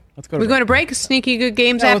break? Let's go. We're going to break. Sneaky good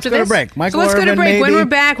games after this. Let's go to break. Michael let's Irvin, go to break. maybe. When we're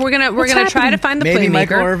back, we're gonna try to find the maybe playmaker.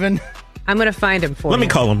 Michael Irvin. I'm gonna find him for you. Let me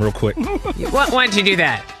call him real quick. Why don't you do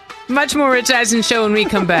that? Much more Rich Eisen show when we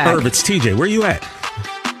come back. Irv, it's TJ. Where you at?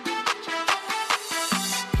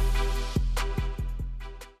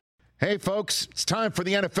 Hey, folks, it's time for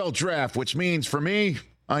the NFL draft, which means for me,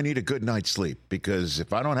 I need a good night's sleep because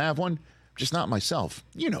if I don't have one, I'm just not myself.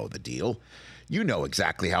 You know the deal. You know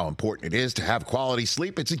exactly how important it is to have quality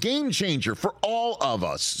sleep. It's a game changer for all of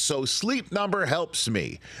us. So Sleep Number helps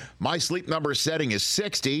me. My Sleep Number setting is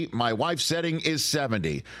 60. My wife's setting is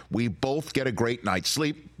 70. We both get a great night's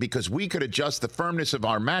sleep because we could adjust the firmness of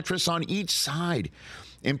our mattress on each side.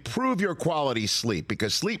 Improve your quality sleep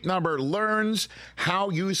because Sleep Number learns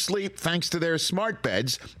how you sleep thanks to their smart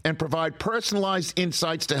beds and provide personalized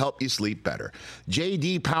insights to help you sleep better.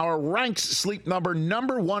 J.D. Power ranks Sleep Number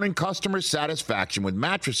 #1 in customer satisfaction with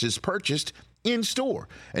mattresses purchased in-store.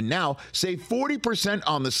 And now, save 40%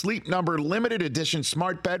 on the Sleep Number limited edition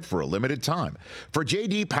smart bed for a limited time. For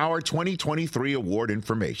J.D. Power 2023 award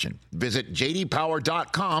information, visit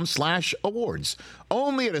jdpower.com/awards.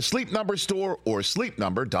 Only at a Sleep Number store or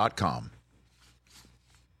sleepnumber.com.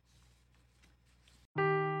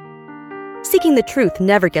 Seeking the truth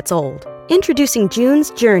never gets old. Introducing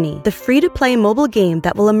June's Journey, the free-to-play mobile game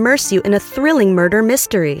that will immerse you in a thrilling murder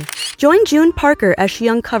mystery. Join June Parker as she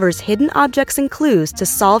uncovers hidden objects and clues to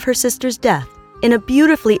solve her sister's death. in a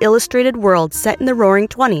beautifully illustrated world set in the Roaring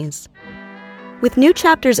 '20s. With new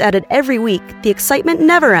chapters added every week, the excitement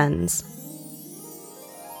never ends.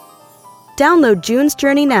 Download June's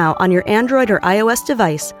Journey now on your Android or iOS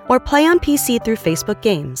device, or play on PC through Facebook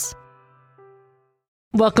Games.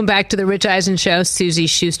 Welcome back to the Rich Eisen Show. Susie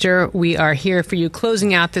Schuster. We are here for you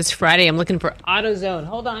closing out this Friday. I'm looking for AutoZone.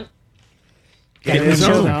 Hold on. You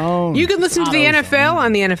can listen to the NFL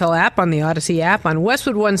on the NFL app, on the Odyssey app, on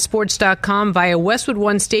WestwoodOneSports.com, via Westwood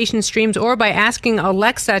One station streams, or by asking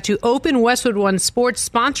Alexa to open Westwood One Sports,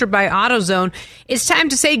 sponsored by AutoZone. It's time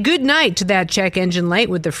to say goodnight to that check engine light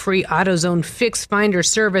with the free AutoZone Fix Finder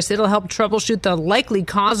service. It'll help troubleshoot the likely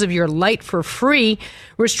cause of your light for free.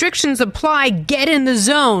 Restrictions apply. Get in the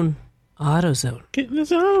zone. AutoZone. Get in the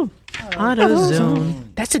zone.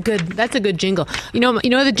 AutoZone. That's a good jingle. You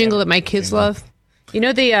know the jingle that my kids love? You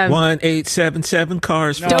know the 1877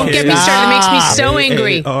 cars for Don't kids. get me started. That makes me so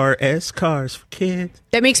angry. ARS cars for kids.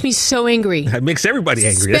 That makes me so angry. That makes everybody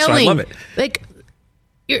angry. Spelling. That's why I love it. Like,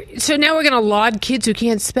 so now we're going to laud kids who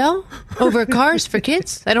can't spell over cars for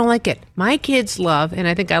kids? I don't like it. My kids love, and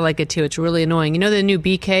I think I like it too. It's really annoying. You know the new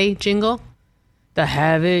BK jingle? The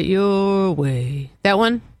Have It Your Way. That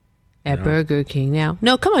one? At Burger King now.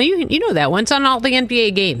 No, come on. You know that one. It's on all the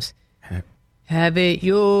NBA games. Have it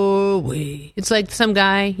your way. It's like some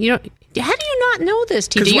guy. How do you not know this,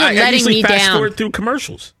 TJ? You're letting me down. Fast forward through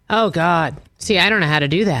commercials. Oh God. See, I don't know how to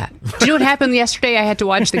do that. Do you know what happened yesterday? I had to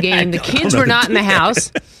watch the game. The kids were not in the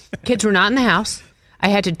house. Kids were not in the house. I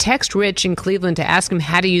had to text Rich in Cleveland to ask him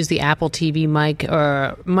how to use the Apple TV mic,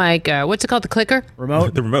 what's it called? The clicker?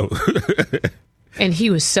 Remote? The remote. And he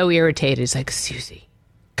was so irritated. He's like, Susie,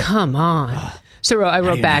 come on. So I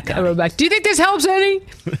wrote back, do you think this helps any?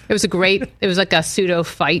 It was like a pseudo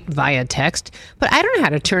fight via text. But I don't know how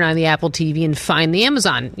to turn on the Apple TV and find the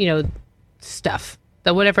Amazon, stuff.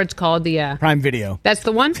 The whatever it's called, the Prime Video. That's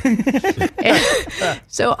the one.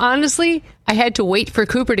 So honestly, I had to wait for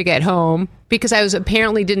Cooper to get home because I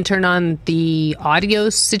apparently didn't turn on the audio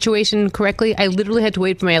situation correctly. I literally had to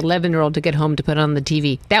wait for my 11-year-old to get home to put on the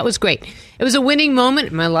TV. That was great. It was a winning moment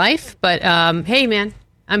in my life, but hey man,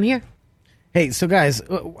 I'm here. Hey, so guys,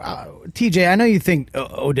 TJ, I know you think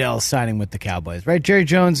Odell's signing with the Cowboys, right? Jerry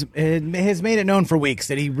Jones has made it known for weeks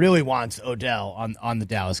that he really wants Odell on the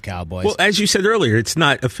Dallas Cowboys. Well, as you said earlier, it's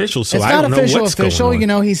not official, so it's I don't know what's official.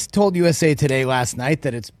 going on. He's told USA Today last night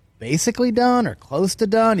that it's basically done or close to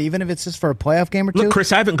done, even if it's just for a playoff game or two. Look,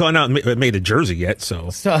 Chris, I haven't gone out and made a jersey yet, so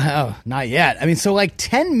not yet. I mean, so like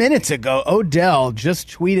 10 minutes ago, Odell just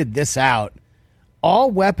tweeted this out: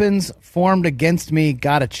 "All weapons formed against me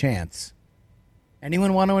got a chance."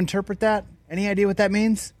 Anyone want to interpret that? Any idea what that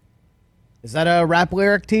means? Is that a rap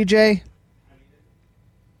lyric, TJ?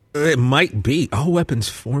 It might be. All weapons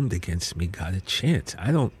formed against me got a chance.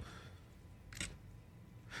 I don't...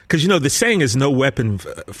 Because, the saying is no weapon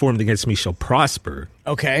formed against me shall prosper.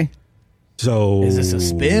 Okay. So... Is this a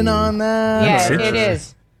spin on that? Yeah, it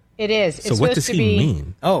is. It is. So what does he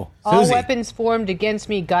mean? Oh, all Susie. weapons formed against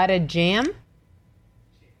me got a jam?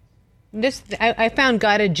 I found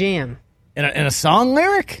got a jam. In a song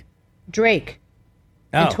lyric? Drake.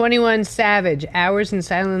 And 21 Savage, Hours in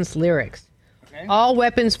Silence lyrics. Okay. All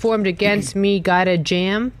weapons formed against me got a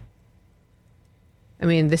jam. I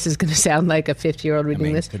mean, this is going to sound like a 50-year-old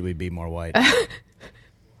reading this. Could we be more white?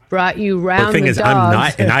 Brought you round the thing is, dogs. I'm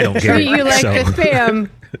not, and I don't get it. Treat you like the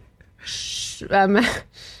spam.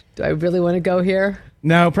 Do I really want to go here?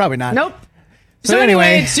 No, probably not. Nope. So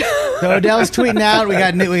anyway, so Odell's tweeting out. We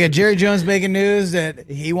got Jerry Jones making news that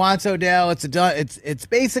he wants Odell. It's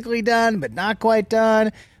basically done, but not quite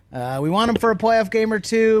done. We want him for a playoff game or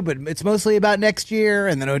two, but it's mostly about next year.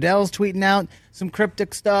 And then Odell's tweeting out some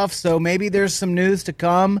cryptic stuff. So maybe there's some news to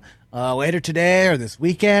come later today or this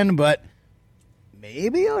weekend. But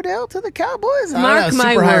maybe Odell to the Cowboys. Mark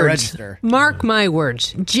my super high words. register. Mark my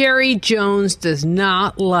words. Jerry Jones does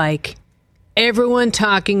not like everyone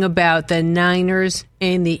talking about the Niners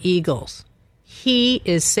and the Eagles. He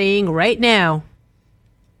is saying right now,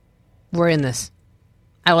 we're in this.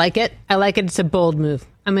 I like it. It's a bold move.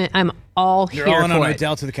 I'm all You're here all in for on it.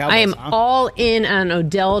 Odell to the Cowboys. I am huh? all in on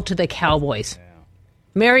Odell to the Cowboys. Yeah.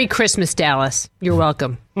 Merry Christmas, Dallas. You're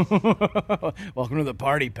welcome. Welcome to the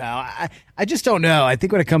party, pal. I just don't know. I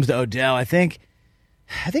think when it comes to Odell, I think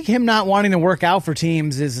him not wanting to work out for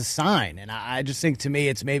teams is a sign. And I just think, to me,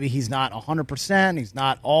 it's maybe he's not 100%. He's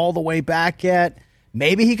not all the way back yet.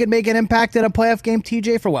 Maybe he could make an impact in a playoff game,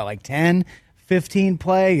 TJ, for what, like 10, 15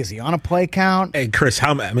 play? Is he on a play count? Hey, Chris,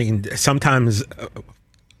 sometimes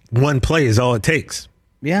one play is all it takes.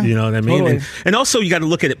 Yeah. You know what I mean? Totally. And also you got to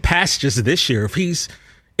look at it past just this year.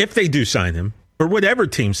 If they do sign him, or whatever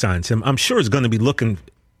team signs him, I'm sure is going to be looking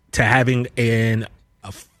to having a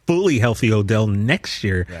fully healthy Odell next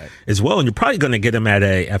year as well. And you're probably going to get him at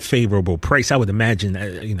a favorable price. I would imagine,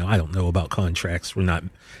 I don't know about contracts. We're not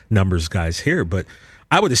numbers guys here, but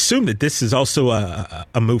I would assume that this is also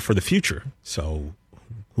a move for the future. So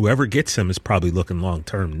whoever gets him is probably looking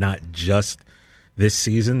long-term, not just this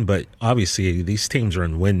season, but obviously these teams are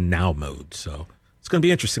in win now mode. So it's going to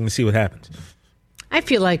be interesting to see what happens. I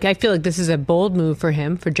feel like this is a bold move for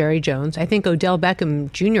him, for Jerry Jones. I think Odell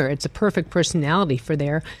Beckham Jr., it's a perfect personality for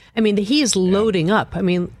there. I mean, he is loading up. I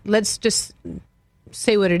mean, let's just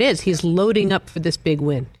say what it is. He's loading up for this big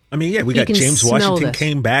win. I mean, we got James Washington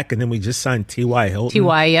came back, and then we just signed T.Y. Hilton.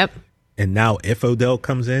 T.Y., yep. And now if Odell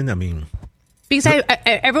comes in, I mean... Because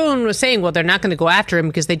everyone was saying, well, they're not going to go after him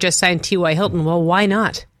because they just signed T.Y. Hilton. Well, why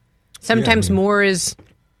not? Sometimes more is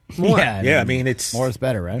more. I mean, it's... More is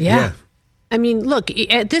better, right? Yeah. I mean, look,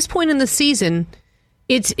 at this point in the season,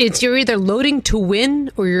 it's you're either loading to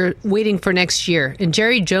win or you're waiting for next year. And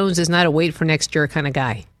Jerry Jones is not a wait for next year kind of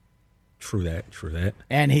guy. True that.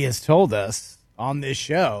 And he has told us on this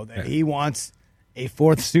show that he wants a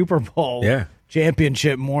 4th Super Bowl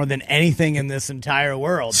championship more than anything in this entire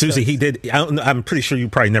world. Susie, he did. I'm pretty sure you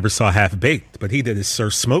probably never saw Half Baked, but he did his Sir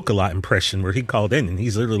Smoke-A-Lot impression where he called in and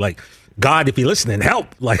he's literally like, God, if you're listening, help.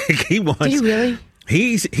 Like he wants. Did he really?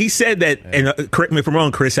 He said that, and correct me if I'm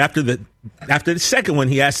wrong, Chris, after the second one,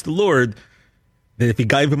 he asked the Lord that if he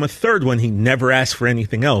gave him a third one, he never asked for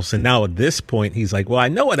anything else. And now at this point, he's like, well, I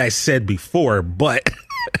know what I said before, but...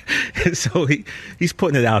 so he's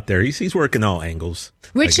putting it out there. He's working all angles.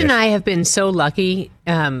 Rich and I have been so lucky.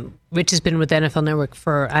 Rich has been with NFL Network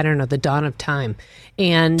for, I don't know, the dawn of time.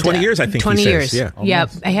 And 20 years, I think 20 he years. says. Yeah.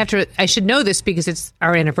 I should know this because it's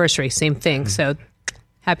our anniversary. Same thing. So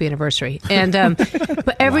happy anniversary. And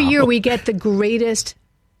but every year we get the greatest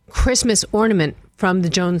Christmas ornament from the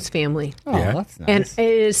Jones family. Oh, that's nice. And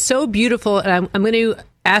it is so beautiful. And I'm going to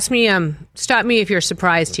ask me, stop me if you're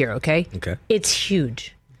surprised here, okay? Okay. It's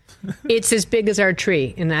huge. It's as big as our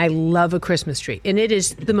tree, and I love a Christmas tree. And it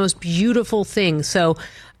is the most beautiful thing. So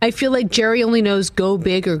I feel like Jerry only knows go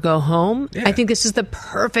big or go home. Yeah. I think this is the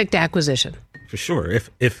perfect acquisition. For sure.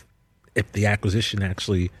 If the acquisition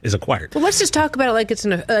actually is acquired. Well, let's just talk about it like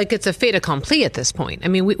it's a fait accompli at this point. I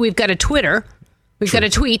mean, we've got a Twitter. We've got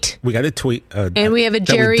a tweet. We got a tweet. And we have a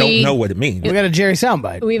Jerry. We don't know what it means. We got a Jerry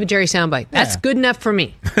soundbite. We have a Jerry soundbite. That's good enough for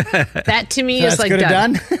me. That to me is like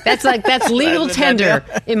done. That's legal tender,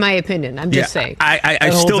 in my opinion. I'm just saying.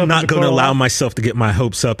 I'm still not going to allow myself to get my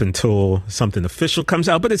hopes up until something official comes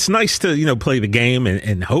out. But it's nice to play the game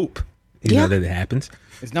and hope that it happens.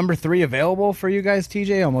 Is number 3 available for you guys,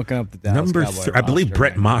 TJ? I'm looking up the Dallas number Cowboy 3. I believe roster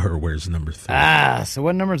Brett Maher wears number 3. So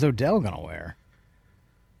what number is Odell going to wear?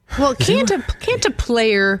 Well, can't a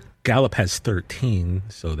player? Gallup has 13,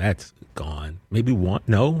 so that's gone. Maybe 1.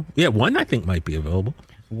 No, 1 I think might be available.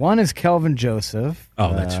 1 is Kelvin Joseph.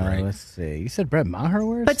 Oh, that's right. Let's see. You said Brett Maher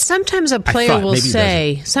wears? But sometimes a player will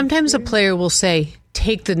say,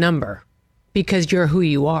 take the number because you're who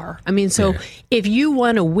you are. I mean, so if you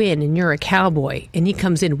want to win and you're a Cowboy and he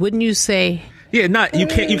comes in, wouldn't you say? Yeah, you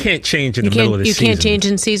can't change in the middle of the season. You can't change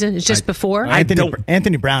in season. It's just before.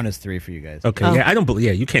 Anthony Brown is 3 for you guys. Okay, I don't believe.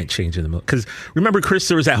 Yeah, you can't change in the middle because remember, Chris,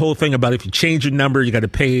 there was that whole thing about if you change your number, you got to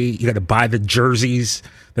pay. You got to buy the jerseys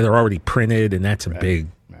that are already printed, and that's a big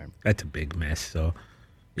mess. So,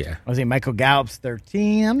 yeah. I was saying Michael Gallup's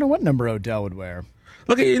 13. I don't know what number Odell would wear.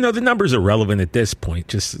 Look, the numbers are relevant at this point.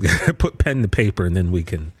 Just put pen to paper, and then we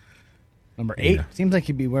can. Number 8 seems like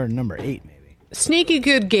he'd be wearing number 8, maybe. Sneaky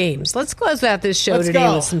good games. Let's close out this show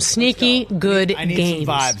today with some sneaky good games. I need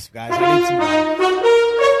some vibes, guys. I need some vibes.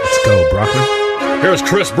 Let's go, Brockman. Here's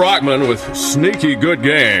Chris Brockman with Sneaky Good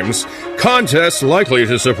Games. Contests likely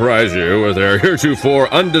to surprise you with their heretofore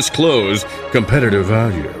undisclosed competitive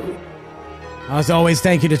value. As always,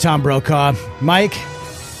 thank you to Tom Brokaw. Mike,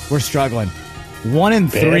 we're struggling. 1 and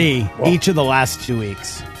 3 each of the last 2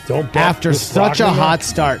 weeks. After such a hot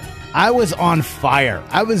start. I was on fire.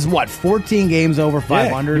 I was, 14 games over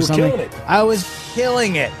 500 or something? Killing it. I was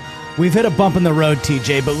killing it. We've hit a bump in the road,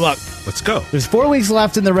 TJ, but look. Let's go. There's 4 weeks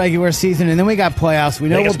left in the regular season, and then we got playoffs. We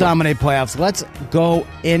know we'll dominate playoffs. Let's go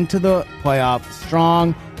into the playoffs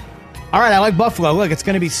strong. All right, I like Buffalo. Look, it's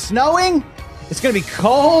going to be snowing. It's going to be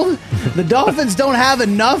cold. The Dolphins don't have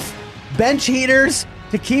enough bench heaters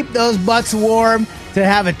to keep those butts warm to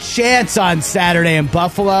have a chance on Saturday in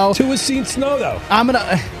Buffalo. 2 has seen snow, though. I'm going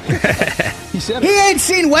to... He ain't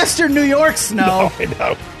seen Western New York snow. No, I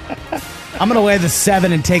know. I'm going to lay the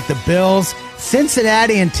 7 and take the Bills.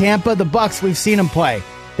 Cincinnati and Tampa, the Bucs, we've seen them play.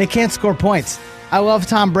 They can't score points. I love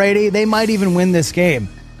Tom Brady. They might even win this game.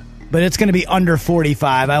 but it's going to be under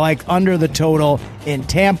 45. I like under the total in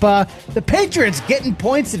Tampa. The Patriots getting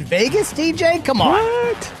points in Vegas, DJ? Come on.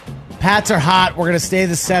 What? Pats are hot. We're going to stay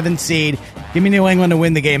the 7th seed. Give me New England to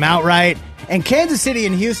win the game outright. And Kansas City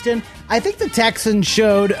and Houston, I think the Texans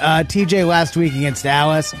showed TJ last week against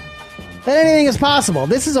Dallas that anything is possible.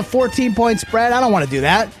 This is a 14-point spread. I don't want to do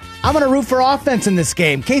that. I'm going to root for offense in this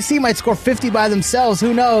game. KC might score 50 by themselves.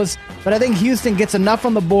 Who knows? But I think Houston gets enough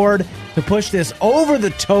on the board to push this over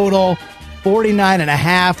the total,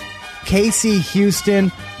 49.5. KC,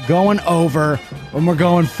 Houston going over, and we're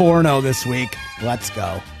going 4-0 this week. Let's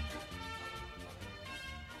go.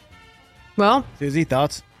 Well, Susie,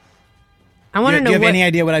 thoughts? I want to know. Do you have any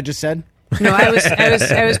idea what I just said? No, I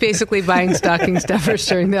was basically buying stocking stuffers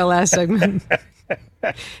during the last segment.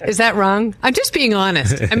 Is that wrong? I'm just being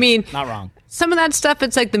honest. I mean, not wrong. Some of that stuff,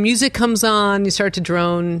 it's like the music comes on, you start to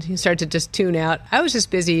drone, you start to just tune out. I was just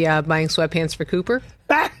busy buying sweatpants for Cooper.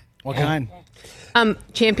 What kind?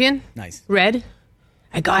 Champion. Nice. Red.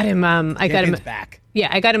 I got him. I got him back. Yeah,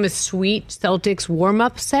 I got him a sweet Celtics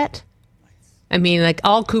warm-up set. I mean, like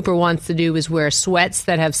all Cooper wants to do is wear sweats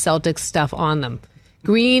that have Celtics stuff on them.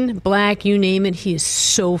 Green, black, you name it. He is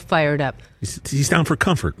so fired up. He's down for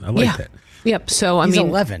comfort. I like that. Yep. So He's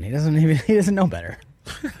 11. He doesn't know better.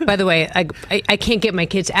 By the way, I can't get my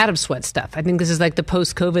kids out of sweat stuff. I think this is like the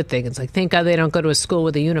post-COVID thing. It's like, thank God they don't go to a school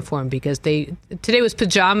with a uniform because today was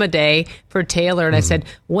pajama day for Taylor, and I said,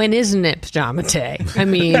 when isn't it pajama day? I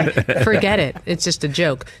mean, forget it. It's just a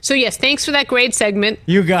joke. So yes, thanks for that great segment.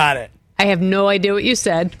 You got it. I have no idea what you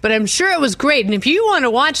said, but I'm sure it was great. And if you want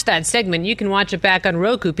to watch that segment, you can watch it back on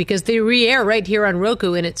Roku because they re-air right here on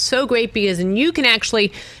Roku. And it's so great because then you can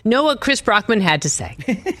actually know what Chris Brockman had to say.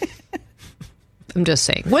 I'm just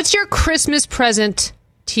saying. What's your Christmas present,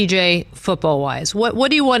 TJ, football-wise?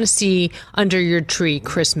 What do you want to see under your tree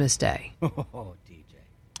Christmas Day? Oh, DJ.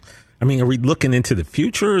 I mean, are we looking into the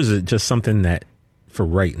future or is it just something that for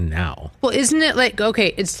right now? Well, isn't it like,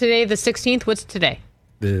 okay, it's today the 16th. What's today?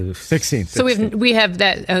 The 16th. So we have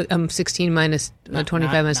that 16 minus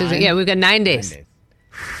 25 minus 16. Yeah, we've got 9 days.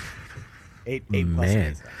 8 plus Man.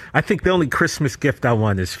 days. I think the only Christmas gift I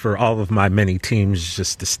want is for all of my many teams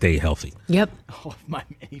just to stay healthy. Yep. All of my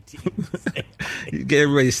many teams. Get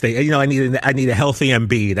everybody to stay. You know, I need a healthy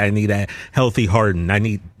Embiid. I need a healthy Harden. I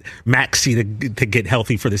need Maxey to get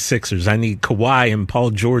healthy for the Sixers. I need Kawhi and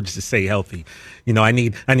Paul George to stay healthy. You know, I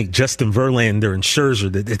need Justin Verlander and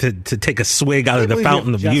Scherzer to take a swig out of the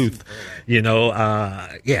fountain of youth. You know,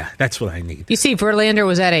 yeah, that's what I need. You see, Verlander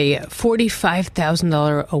was at a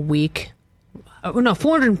 $45,000 a week. No,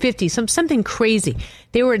 $450, something crazy.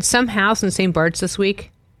 They were at some house in St. Bart's this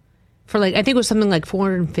week for I think it was something like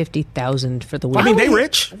 $450,000 for the week. I mean, they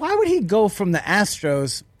rich. Why would he go from the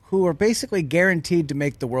Astros, who are basically guaranteed to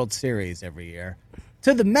make the World Series every year,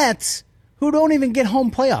 to the Mets, who don't even get home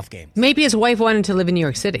playoff games? Maybe his wife wanted to live in New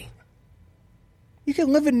York City. You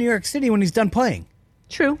can live in New York City when he's done playing.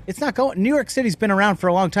 True. It's not going. New York City's been around for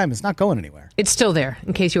a long time. It's not going anywhere. It's still there,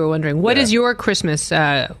 in case you were wondering. What is your Christmas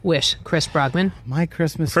wish, Chris Brockman? My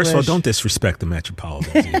Christmas First wish. of all, don't disrespect the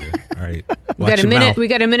Metropolitans either. All right. We got a minute. We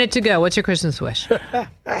got a minute to go. What's your Christmas wish?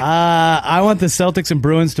 I want the Celtics and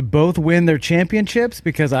Bruins to both win their championships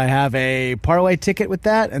because I have a parlay ticket with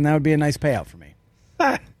that, and that would be a nice payout for me.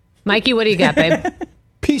 Mikey, what do you got, babe?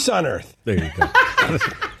 Peace on earth. There you go.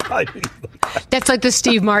 That's like the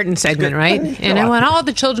Steve Martin segment, right? And I want all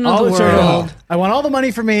the children of the world. I want all the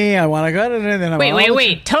money for me. I want to go to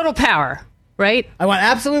wait. Total power, right? I want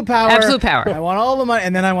absolute power. Absolute power. I want all the money,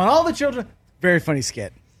 and then I want all the children. Very funny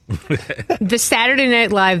skit. The Saturday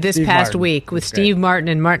Night Live this past Martin. week with Steve Martin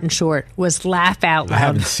and Martin Short was laugh out loud. I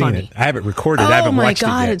haven't seen it. I haven't recorded. I haven't watched it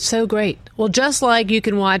yet. Oh my God, it's so great. Well, just like you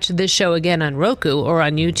can watch this show again on Roku or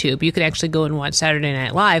on YouTube, you can actually go and watch Saturday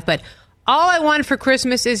Night Live. But all I want for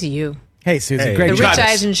Christmas is you. Hey, Susie, Hey, great The job. Rich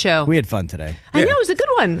Eisen Show. We had fun today. I know, it was a good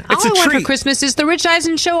one. It's all I a want for treat. Christmas is the Rich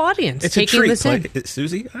Eisen Show audience. It's taking a treat, this in.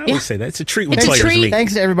 Susie. I always say that. It's a treat when It's a players treat. meet.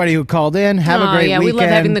 Thanks to everybody who called in. Have a great weekend. we love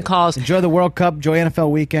having the calls. Enjoy the World Cup. Enjoy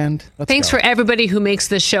NFL weekend. Thanks for everybody who makes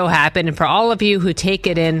this show happen, and for all of you who take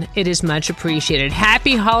it in. It is much appreciated.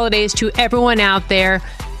 Happy holidays to everyone out there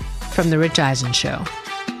from the Rich Eisen Show.